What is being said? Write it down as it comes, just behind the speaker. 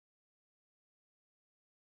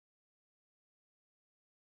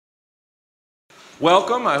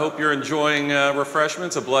Welcome. I hope you're enjoying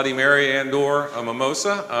refreshments, a Bloody Mary and/or a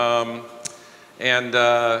mimosa,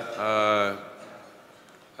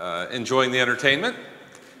 enjoying the entertainment.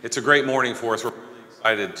 It's a great morning for us. We're really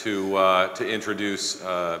excited to introduce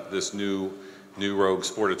this new Rogue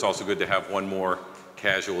Sport. It's also good to have one more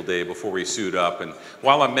casual day before we suit up. And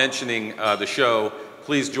while I'm mentioning the show,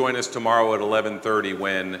 please join us tomorrow at 11:30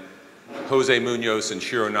 when Jose Munoz and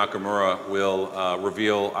Shiro Nakamura will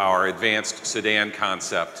reveal our advanced sedan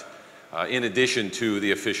concept in addition to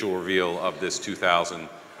the official reveal of this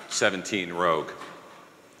 2017 Rogue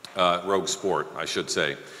Sport, I should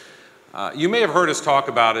say. You may have heard us talk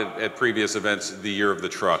about it at previous events, the Year of the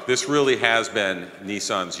Truck. This really has been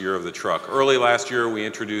Nissan's Year of the Truck. Early last year, we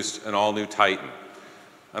introduced an all-new Titan,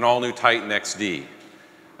 an all-new Titan XD,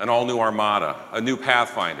 an all-new Armada, a new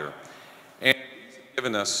Pathfinder, and these have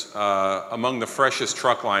given us among the freshest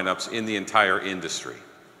truck lineups in the entire industry.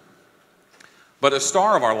 But a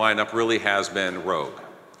star of our lineup really has been Rogue.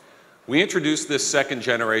 We introduced this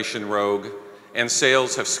second-generation Rogue, and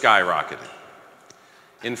sales have skyrocketed.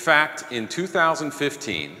 In fact, in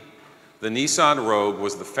 2015, the Nissan Rogue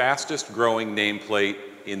was the fastest growing nameplate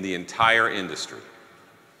in the entire industry.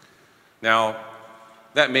 Now,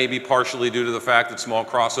 that may be partially due to the fact that small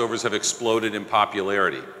crossovers have exploded in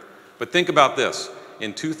popularity. But think about this.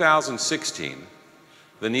 In 2016,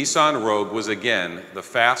 the Nissan Rogue was again the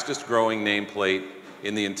fastest growing nameplate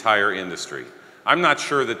in the entire industry. I'm not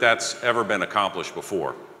sure that that's ever been accomplished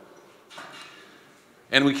before.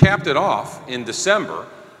 And we capped it off in December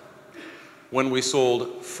when we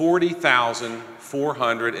sold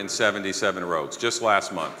 40,477 Rogues, just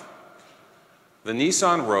last month. The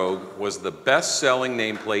Nissan Rogue was the best-selling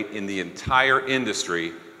nameplate in the entire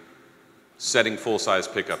industry, setting full-size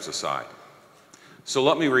pickups aside. So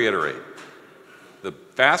let me reiterate. The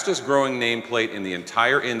fastest growing nameplate in the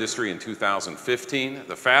entire industry in 2015,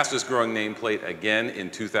 the fastest growing nameplate again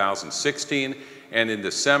in 2016, and in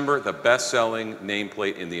December, the best-selling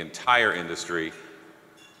nameplate in the entire industry,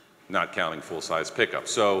 not counting full-size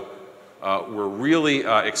pickups. So we're really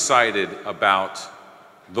excited about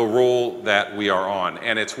the role that we are on,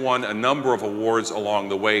 and it's won a number of awards along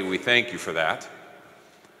the way. We thank you for that.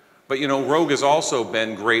 But you know, Rogue has also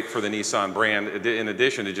been great for the Nissan brand in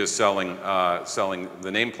addition to just selling the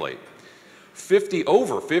nameplate.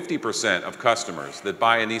 Over 50% of customers that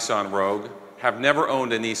buy a Nissan Rogue have never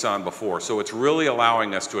owned a Nissan before, so it's really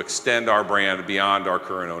allowing us to extend our brand beyond our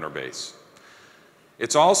current owner base.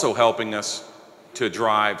 It's also helping us to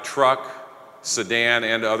drive truck, sedan,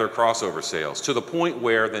 and other crossover sales to the point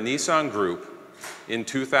where the Nissan Group in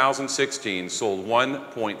 2016 sold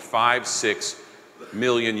 1.56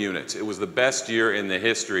 million units. It was the best year in the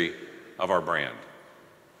history of our brand.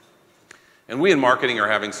 And we in marketing are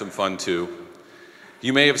having some fun too.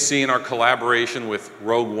 You may have seen our collaboration with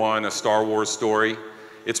Rogue One, a Star Wars story.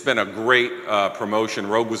 It's been a great promotion.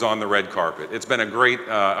 Rogue was on the red carpet. It's been a great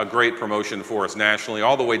promotion for us nationally,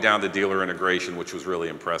 all the way down to dealer integration, which was really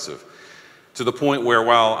impressive. To the point where,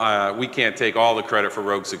 while we can't take all the credit for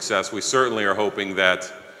Rogue's success, we certainly are hoping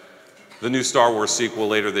that the new Star Wars sequel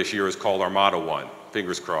later this year is called Armada 1.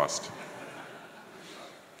 Fingers crossed.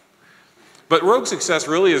 But Rogue's success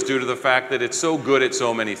really is due to the fact that it's so good at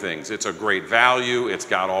so many things. It's a great value, it's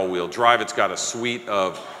got all-wheel drive, it's got a suite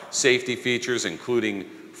of safety features, including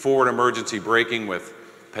forward emergency braking with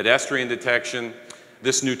pedestrian detection.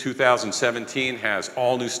 This new 2017 has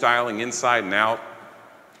all new styling inside and out.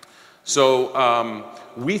 So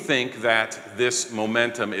we think that this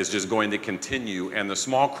momentum is just going to continue, and the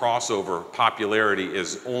small crossover popularity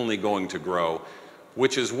is only going to grow,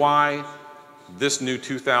 which is why this new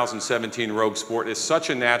 2017 Rogue Sport is such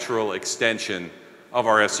a natural extension of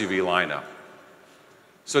our SUV lineup.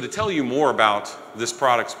 So to tell you more about this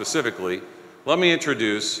product specifically, let me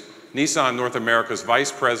introduce Nissan North America's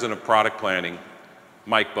Vice President of Product Planning,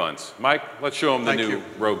 Mike Bunce. Mike, let's show him the new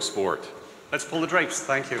Rogue Sport. Let's pull the drapes.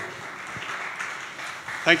 Thank you.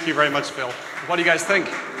 Thank you very much, Phil. What do you guys think?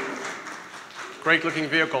 Great looking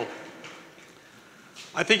vehicle.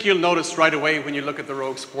 I think you'll notice right away when you look at the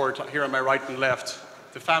Rogue Sport here on my right and left,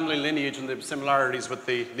 the family lineage and the similarities with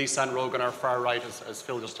the Nissan Rogue on our far right, as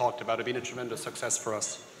Phil just talked about, have been a tremendous success for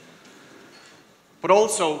us. But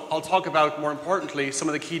also, I'll talk about, more importantly, some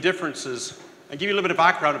of the key differences and give you a little bit of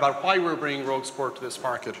background about why we're bringing Rogue Sport to this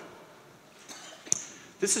market.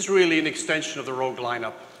 This is really an extension of the Rogue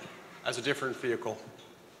lineup as a different vehicle.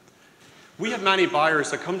 We have many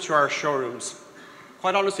buyers that come to our showrooms.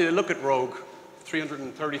 Quite honestly, they look at Rogue,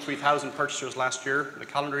 333,000 purchasers last year, the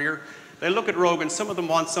calendar year. They look at Rogue and some of them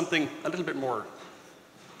want something a little bit more.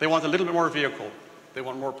 They want a little bit more vehicle. They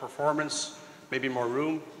want more performance. maybe more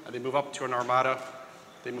room, and they move up to an Armada,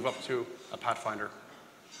 they move up to a Pathfinder.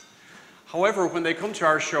 However, when they come to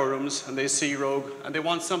our showrooms and they see Rogue and they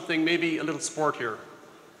want something maybe a little sportier,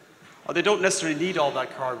 or they don't necessarily need all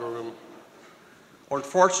that cargo room, or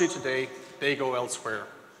unfortunately today, they go elsewhere.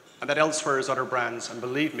 And that elsewhere is other brands, and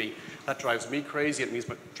believe me, that drives me crazy.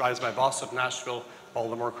 It drives my boss at Nashville all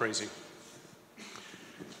the more crazy.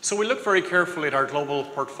 So we look very carefully at our global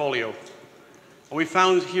portfolio, and we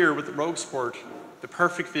found here with the Rogue Sport the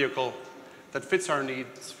perfect vehicle that fits our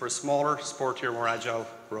needs for a smaller, sportier, more agile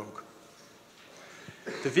Rogue.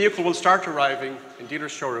 The vehicle will start arriving in dealer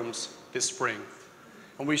showrooms this spring.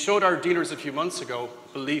 When we showed our dealers a few months ago,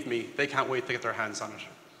 believe me, they can't wait to get their hands on it.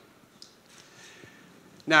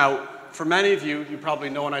 Now, for many of you, you probably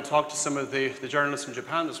know, and I talked to some of the journalists from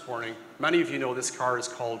Japan this morning, many of you know this car is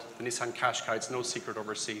called the Nissan Qashqai. It's no secret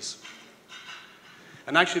overseas.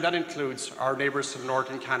 And actually, that includes our neighbors to the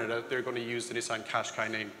north in Canada. They're going to use the Nissan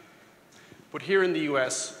Qashqai name. But here in the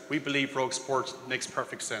US, we believe Rogue Sport makes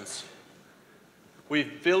perfect sense.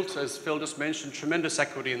 We've built, as Phil just mentioned, tremendous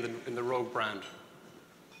equity in the Rogue brand.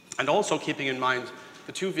 And also keeping in mind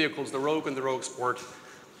the two vehicles, the Rogue and the Rogue Sport,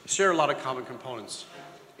 share a lot of common components,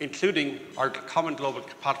 including our common global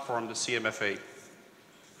platform, the CMFA.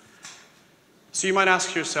 So you might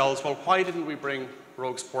ask yourselves, well, why didn't we bring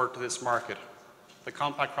Rogue Sport to this market? The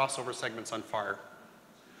compact crossover segment's on fire.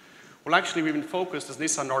 Well, actually, we've been focused as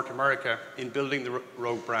Nissan North America in building the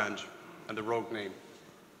Rogue brand and the Rogue name.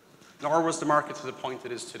 Nor was the market to the point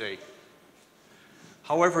it is today.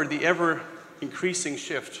 However, the ever-increasing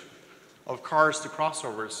shift of cars to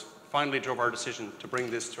crossovers finally drove our decision to bring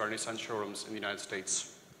this to our Nissan showrooms in the United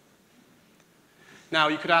States. Now,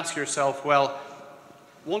 you could ask yourself, well,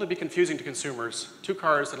 won't it be confusing to consumers? Two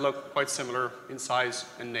cars that look quite similar in size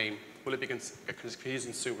and name. Will it be confusing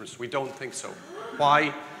to consumers? We don't think so.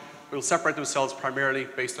 Why? We'll separate themselves primarily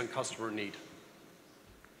based on customer need.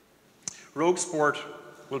 Rogue Sport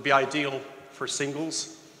will be ideal for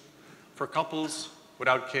singles, for couples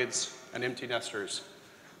without kids, and empty nesters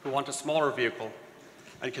who want a smaller vehicle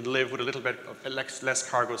and can live with a little bit of less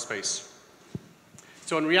cargo space.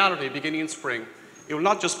 So in reality, beginning in spring, it will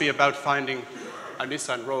not just be about finding a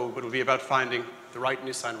Nissan Rogue, but it will be about finding the right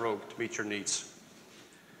Nissan Rogue to meet your needs.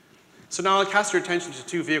 So now I'll cast your attention to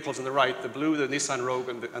two vehicles on the right, the blue, the Nissan Rogue,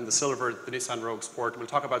 and the silver, the Nissan Rogue Sport. We'll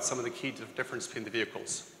talk about some of the key differences between the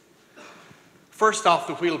vehicles. First off,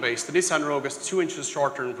 the wheelbase. The Nissan Rogue is 2 inches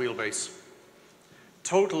shorter in wheelbase.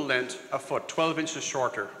 Total length, a foot, 12 inches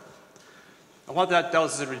shorter. And what that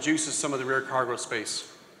does is it reduces some of the rear cargo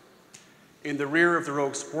space. In the rear of the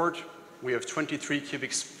Rogue Sport, we have 23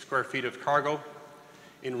 cubic square feet of cargo.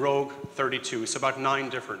 In Rogue, 32, so about 9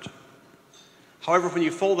 different. However, when you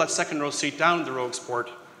fold that second row seat down the Rogue Sport,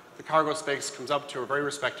 the cargo space comes up to a very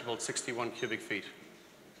respectable 61 cubic feet.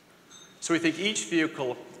 So we think each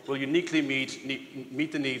vehicle will uniquely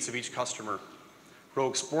meet the needs of each customer.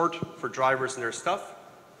 Rogue Sport for drivers and their stuff,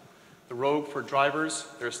 the Rogue for drivers,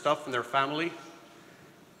 their stuff and their family,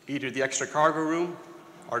 either the extra cargo room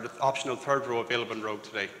or the optional third row available in Rogue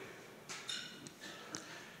today.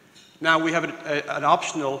 Now we have an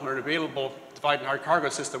optional or an available divide and hard cargo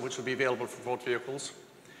system which will be available for both vehicles.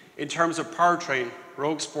 In terms of powertrain,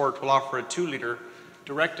 Rogue Sport will offer a 2-liter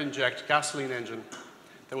direct inject gasoline engine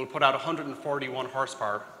that will put out 141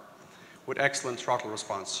 horsepower with excellent throttle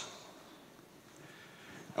response.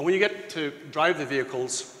 And when you get to drive the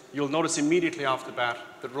vehicles, you'll notice immediately off the bat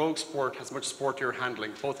that Rogue Sport has much sportier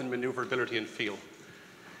handling, both in maneuverability and feel.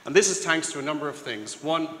 And this is thanks to a number of things.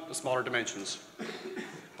 One, the smaller dimensions,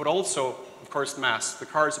 but also, of course, mass. The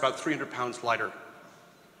car is about 300 pounds lighter.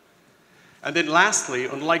 And then lastly,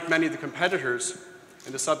 unlike many of the competitors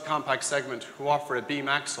in the subcompact segment who offer a beam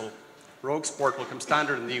axle, Rogue Sport will come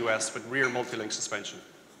standard in the US with rear multi-link suspension.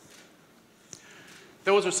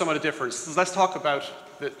 Those are some of the differences. Let's talk about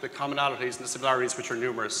the commonalities and the similarities, which are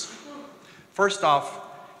numerous. First off,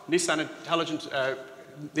 Nissan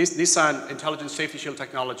Intelligent Safety Shield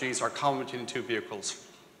technologies are common between the two vehicles.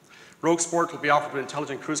 Rogue Sport will be offered with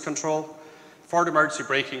intelligent cruise control, forward emergency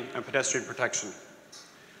braking, and pedestrian protection.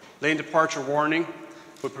 Lane departure warning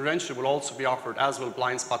with prevention will also be offered, as will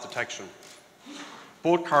blind spot detection.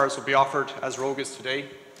 Both cars will be offered, as Rogue is today,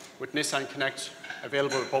 with Nissan Connect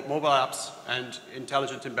available with both mobile apps and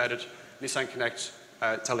intelligent embedded Nissan Connect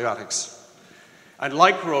telematics. And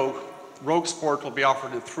like Rogue, Rogue Sport will be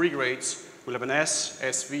offered in 3 grades. We'll have an S,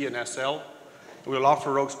 SV, and SL. We'll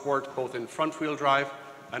offer Rogue Sport both in front-wheel drive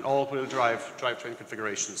and all-wheel drive drivetrain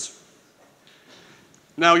configurations.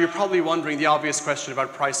 Now, you're probably wondering the obvious question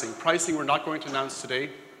about pricing. Pricing we're not going to announce today.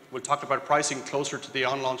 We'll talk about pricing closer to the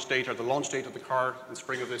on-launch date or the launch date of the car in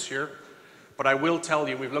spring of this year. But I will tell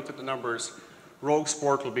you, we've looked at the numbers, Rogue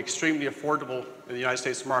Sport will be extremely affordable in the United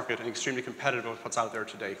States market and extremely competitive with what's out there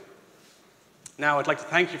today. Now, I'd like to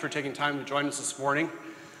thank you for taking time to join us this morning.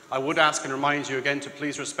 I would ask and remind you again to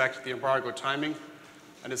please respect the embargo timing.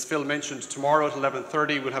 And as Phil mentioned, tomorrow at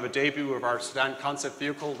 11:30 we'll have a debut of our sedan concept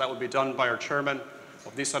vehicle. That will be done by our chairman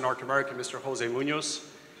of Nissan North America, Mr. Jose Munoz,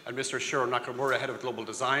 and Mr. Shiro Nakamura, head of global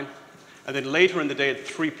design. And then later in the day at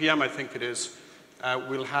 3 p.m., I think it is,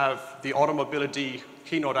 we'll have the AutoMobility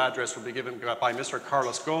keynote address will be given by Mr.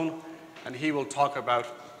 Carlos Ghosn, and he will talk about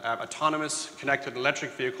autonomous, connected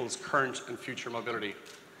electric vehicles, current and future mobility.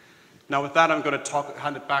 Now with that, I'm going to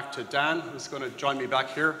hand it back to Dan, who's going to join me back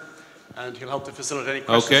here, and he'll help to facilitate any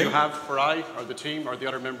questions you have for I, or the team, or the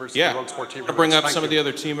other members of the Rogue Sport team. I'll bring up some of the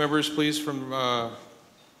other team members, please, from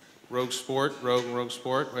Rogue Sport, Rogue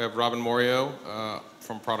Sport. We have Robin Morio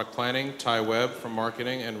from Product Planning, Ty Webb from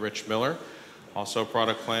Marketing, and Rich Miller, also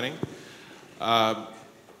Product Planning.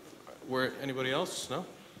 Anybody else? No?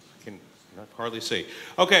 I can hardly see.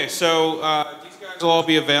 Okay, so these guys will all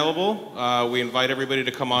be available. We invite everybody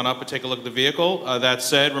to come on up and take a look at the vehicle. That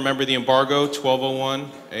said, remember the embargo, 12:01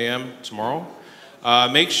 a.m. tomorrow.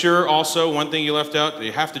 Make sure also, one thing you left out,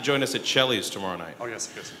 you have to join us at Chelly's tomorrow night. Oh,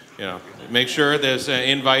 yes, yes. You know, make sure there's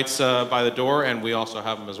invites by the door, and we also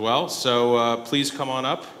have them as well. So please come on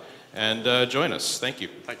up and join us. Thank you.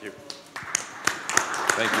 Thank you.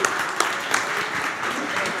 Thank you.